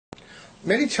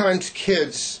Many times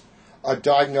kids are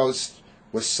diagnosed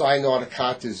with cyanotic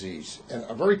heart disease, and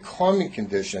a very common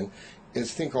condition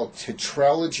is a thing called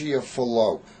Tetralogy of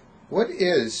Fallot. What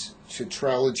is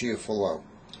Tetralogy of Fallot?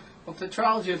 Well,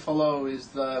 Tetralogy of Fallot is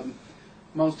the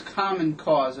most common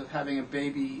cause of having a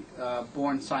baby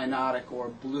born cyanotic or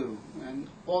blue. And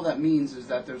all that means is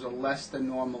that there's a less than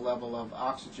normal level of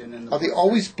oxygen in the Are they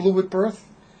always blue at birth?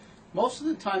 Most of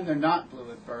the time they're not blue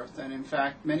at birth, and in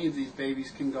fact many of these babies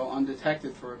can go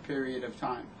undetected for a period of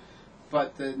time.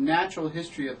 But the natural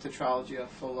history of Tetralogy of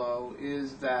Fallot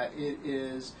is that it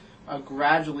is a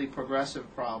gradually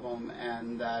progressive problem,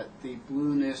 and that the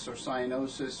blueness or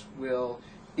cyanosis will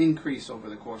increase over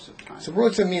the course of time. So what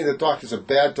does it mean the doctor's a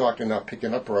bad doctor not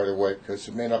picking up right away because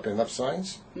there may not be enough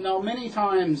signs? No, many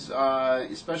times,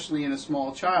 especially in a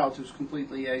small child who's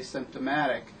completely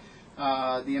asymptomatic,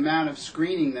 the amount of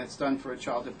screening that's done for a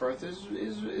child at birth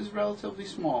is relatively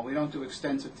small. We don't do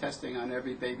extensive testing on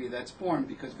every baby that's born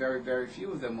because very, very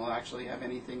few of them will actually have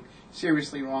anything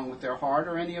seriously wrong with their heart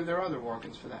or any of their other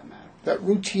organs for that matter. That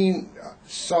routine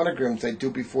sonograms they do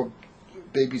before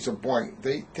babies are born,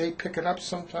 they pick it up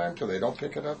sometimes or they don't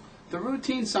pick it up? The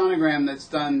routine sonogram that's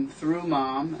done through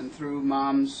mom and through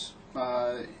mom's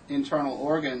internal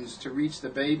organs to reach the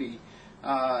baby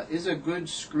is a good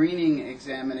screening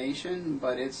examination,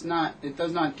 but it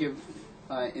does not give,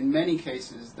 in many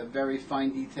cases, the very fine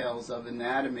details of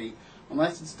anatomy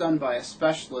unless it's done by a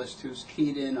specialist who's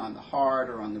keyed in on the heart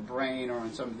or on the brain or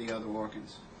on some of the other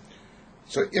organs.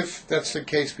 So if that's the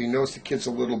case, we notice the kid's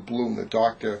a little blue and the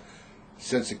doctor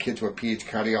sends the kid to a PH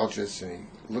cardiologist and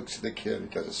he looks at the kid, he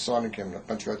does a sonogram and a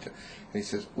bunch of other, and he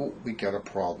says, "Oh, we got a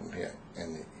problem here,"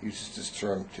 and he uses this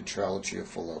term Tetralogy of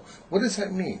Fallot. What does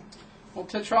that mean? Well,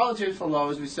 Tetralogy of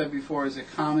Fallot, as we said before, is a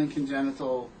common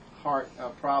congenital heart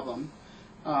problem,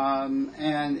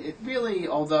 and it really,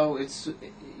 although it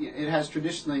has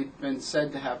traditionally been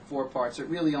said to have 4 parts, it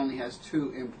really only has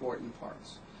 2 important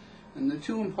parts. And the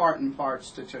 2 important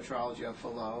parts to Tetralogy of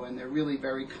Fallot, and they're really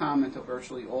very common to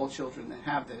virtually all children that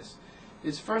have this,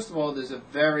 is first of all there's a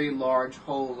very large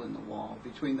hole in the wall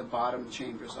between the bottom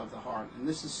chambers of the heart. And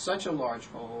this is such a large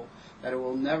hole that it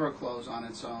will never close on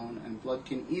its own, and blood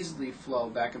can easily flow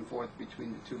back and forth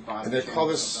between the 2 bottom chambers of the heart. And they call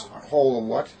this hole a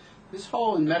what? This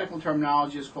hole in medical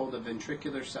terminology is called a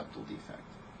ventricular septal defect.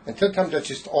 And sometimes that's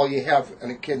just all you have in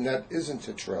a kid, and that isn't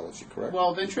tetralogy, correct?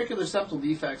 Well, ventricular septal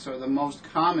defects are the most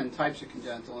common types of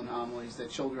congenital anomalies that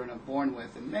children are born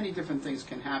with, and many different things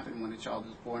can happen when a child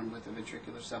is born with a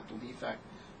ventricular septal defect,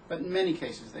 but in many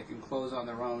cases they can close on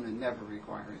their own and never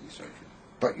require any surgery.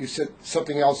 But you said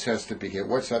something else has to be here.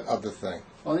 What's that other thing?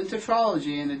 Well, in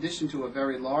tetralogy, in addition to a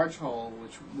very large hole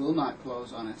which will not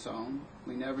close on its own,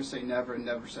 we never say never and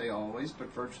never say always,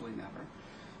 but virtually never.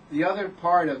 The other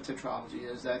part of tetralogy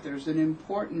is that there's an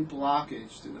important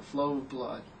blockage to the flow of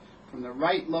blood from the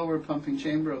right lower pumping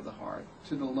chamber of the heart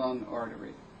to the lung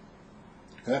artery.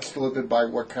 And that's delivered by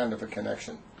what kind of a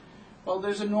connection? Well,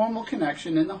 there's a normal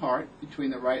connection in the heart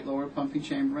between the right lower pumping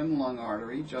chamber and the lung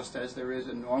artery, just as there is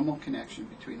a normal connection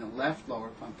between the left lower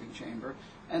pumping chamber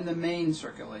and the main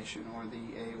circulation, or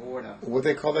the aorta. What do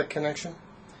they call that connection?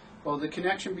 Well, the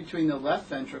connection between the left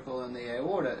ventricle and the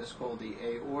aorta is called the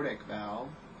aortic valve,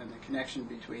 and the connection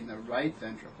between the right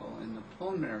ventricle and the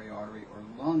pulmonary artery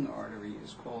or lung artery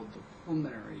is called the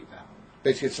pulmonary valve.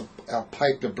 Basically, it's a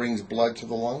pipe that brings blood to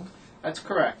the lung? That's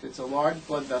correct. It's a large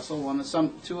blood vessel,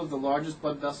 two of the largest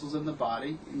blood vessels in the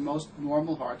body. In most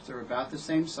normal hearts, they're about the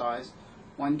same size.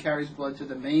 One carries blood to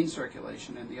the main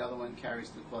circulation, and the other one carries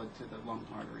the blood to the lung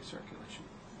artery circulation.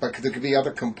 But there could be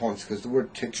other components, because the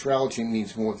word tetralogy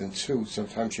means more than 2.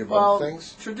 Sometimes you have other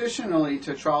things. Traditionally,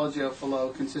 Tetralogy of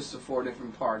Fallot consists of 4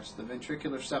 different parts: the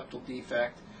ventricular septal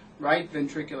defect, right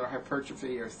ventricular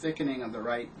hypertrophy or thickening of the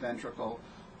right ventricle,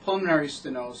 pulmonary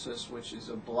stenosis, which is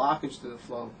a blockage to the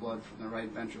flow of blood from the right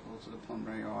ventricle to the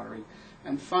pulmonary artery,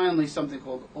 and finally something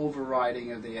called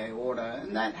overriding of the aorta.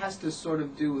 And that has to sort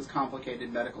of do with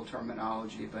complicated medical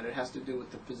terminology, but it has to do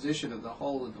with the position of the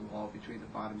hole in the wall between the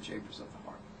bottom chambers of the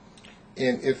heart.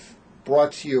 And if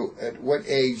brought to you, at what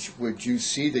age would you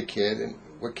see the kid, and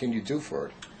what can you do for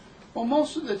it? Well,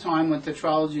 most of the time when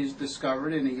tetralogy is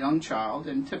discovered in a young child,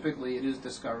 and typically it is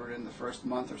discovered in the first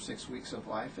month or 6 weeks of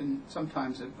life, and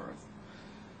sometimes at birth,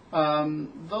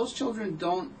 those children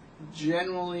don't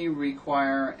generally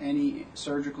require any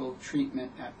surgical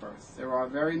treatment at birth. There are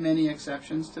very many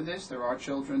exceptions to this. There are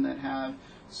children that have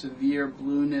severe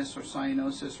blueness or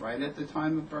cyanosis right at the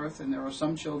time of birth, and there are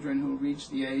some children who reach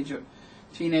the age of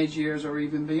teenage years or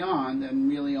even beyond and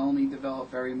really only develop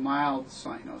very mild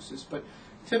cyanosis. But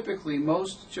typically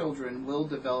most children will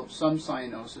develop some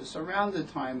cyanosis around the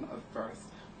time of birth,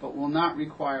 but will not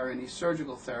require any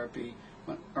surgical therapy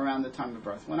around the time of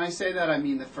birth. When I say that, I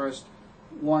mean the first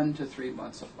 1 to 3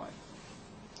 months of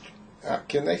life.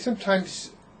 Can they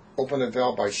sometimes open a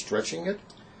valve by stretching it?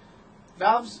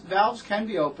 Valves can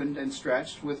be opened and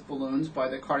stretched with balloons by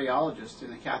the cardiologist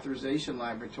in the catheterization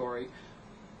laboratory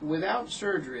without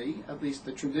surgery, at least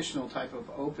the traditional type of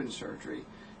open surgery.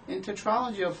 In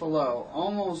Tetralogy of Fallot,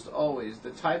 almost always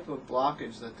the type of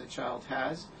blockage that the child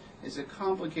has is a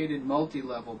complicated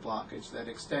multi-level blockage that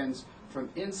extends from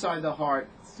inside the heart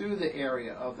through the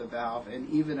area of the valve and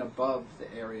even above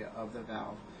the area of the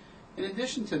valve. In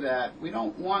addition to that, we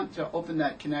don't want to open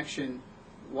that connection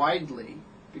widely,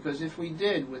 because if we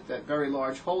did, with that very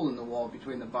large hole in the wall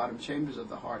between the bottom chambers of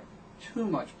the heart, too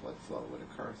much blood flow would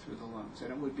occur through the lungs,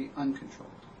 and it would be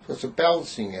uncontrolled. So it's a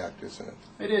balancing act, isn't it?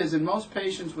 It is, and most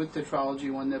patients with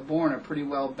tetralogy, when they're born, are pretty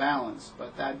well balanced,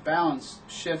 but that balance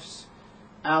shifts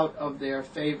out of their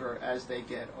favor as they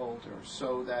get older,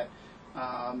 so that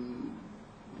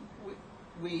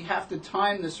we have to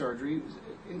time the surgery.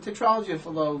 In Tetralogy of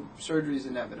Fallot, surgery is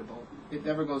inevitable. It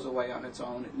never goes away on its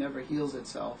own. It never heals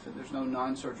itself, and there's no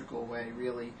non-surgical way,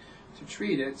 really, to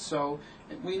treat it. So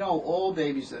we know all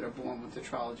babies that are born with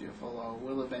Tetralogy of Fallot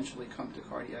will eventually come to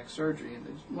cardiac surgery. And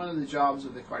one of the jobs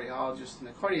of the cardiologist and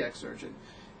the cardiac surgeon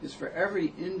is for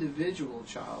every individual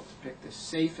child to pick the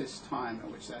safest time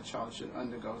at which that child should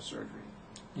undergo surgery.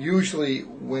 Usually,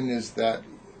 when is that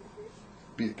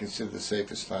be considered the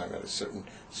safest time? At a certain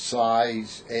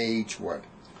size, age, what?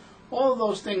 All of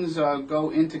those things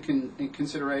go into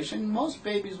consideration. Most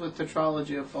babies with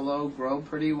Tetralogy of Fallot grow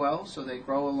pretty well, so they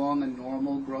grow along a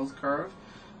normal growth curve.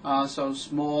 So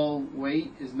small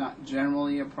weight is not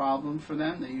generally a problem for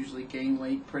them. They usually gain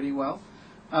weight pretty well.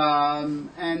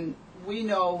 And we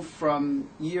know from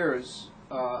years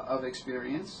of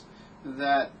experience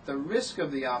that the risk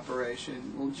of the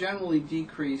operation will generally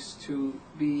decrease to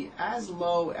be as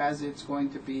low as it's going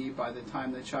to be by the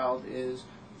time the child is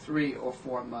 3 or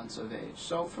 4 months of age.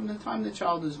 So from the time the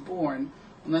child is born,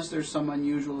 unless there's some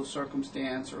unusual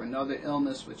circumstance or another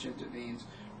illness which intervenes,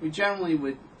 we generally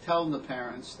would tell the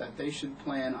parents that they should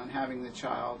plan on having the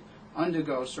child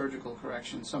undergo surgical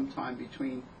correction sometime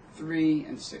between 3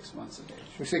 and 6 months of age.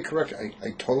 We say correct,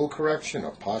 a total correction,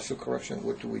 a partial correction,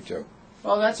 what do we do?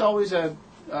 Well, that's always an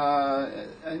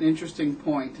interesting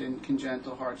point in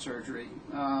congenital heart surgery.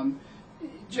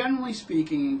 Generally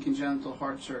speaking, in congenital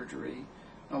heart surgery,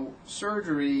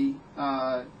 surgery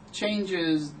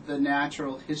changes the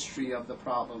natural history of the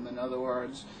problem. In other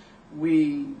words,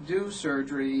 we do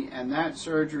surgery, and that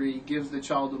surgery gives the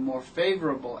child a more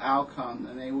favorable outcome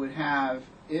than they would have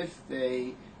if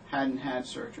they hadn't had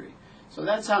surgery. So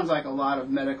that sounds like a lot of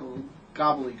medical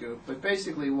gobbledygook, but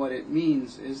basically what it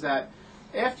means is that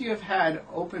after you've had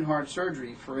open heart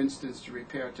surgery, for instance, to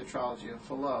repair Tetralogy of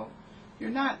Fallot, you're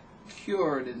not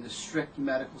cured in the strict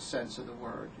medical sense of the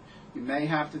word. You may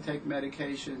have to take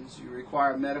medications, you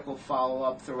require medical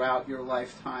follow-up throughout your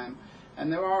lifetime,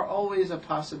 and there are always a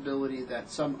possibility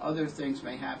that some other things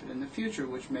may happen in the future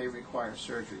which may require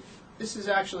surgery. This is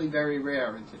actually very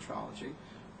rare in tetralogy,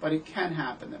 but it can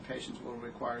happen that patients will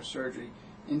require surgery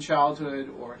in childhood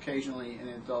or occasionally in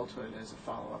adulthood as a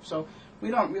follow-up. So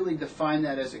we don't really define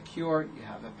that as a cure. You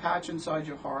have a patch inside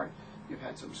your heart, you've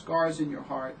had some scars in your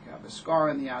heart, you have a scar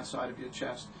on the outside of your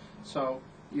chest, so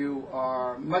you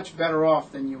are much better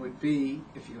off than you would be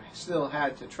if you still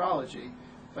had tetralogy.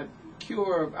 But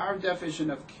cure, our definition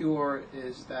of cure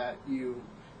is that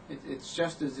it's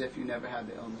just as if you never had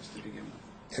the illness to begin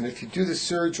with. And if you do the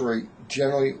surgery,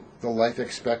 generally the life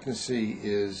expectancy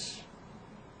is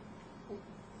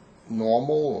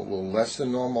normal, a little less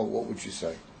than normal. What would you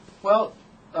say? Well,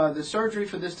 the surgery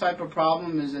for this type of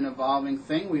problem is an evolving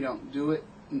thing. We don't do it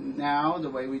now the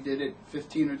way we did it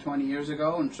 15 or 20 years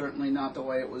ago, and certainly not the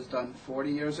way it was done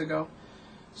 40 years ago.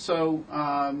 So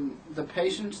the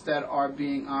patients that are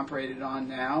being operated on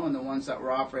now and the ones that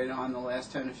were operated on the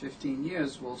last 10 or 15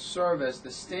 years will serve as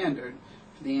the standard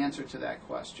for the answer to that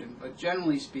question. But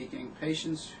generally speaking,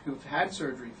 patients who've had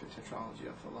surgery for Tetralogy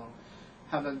of Fallot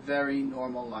have a very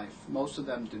normal life. Most of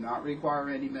them do not require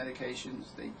any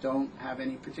medications. They don't have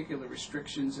any particular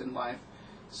restrictions in life.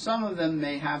 Some of them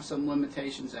may have some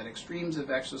limitations at extremes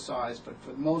of exercise, but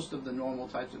for most of the normal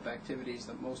types of activities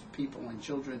that most people and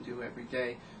children do every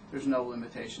day, there's no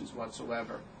limitations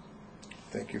whatsoever.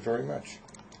 Thank you very much.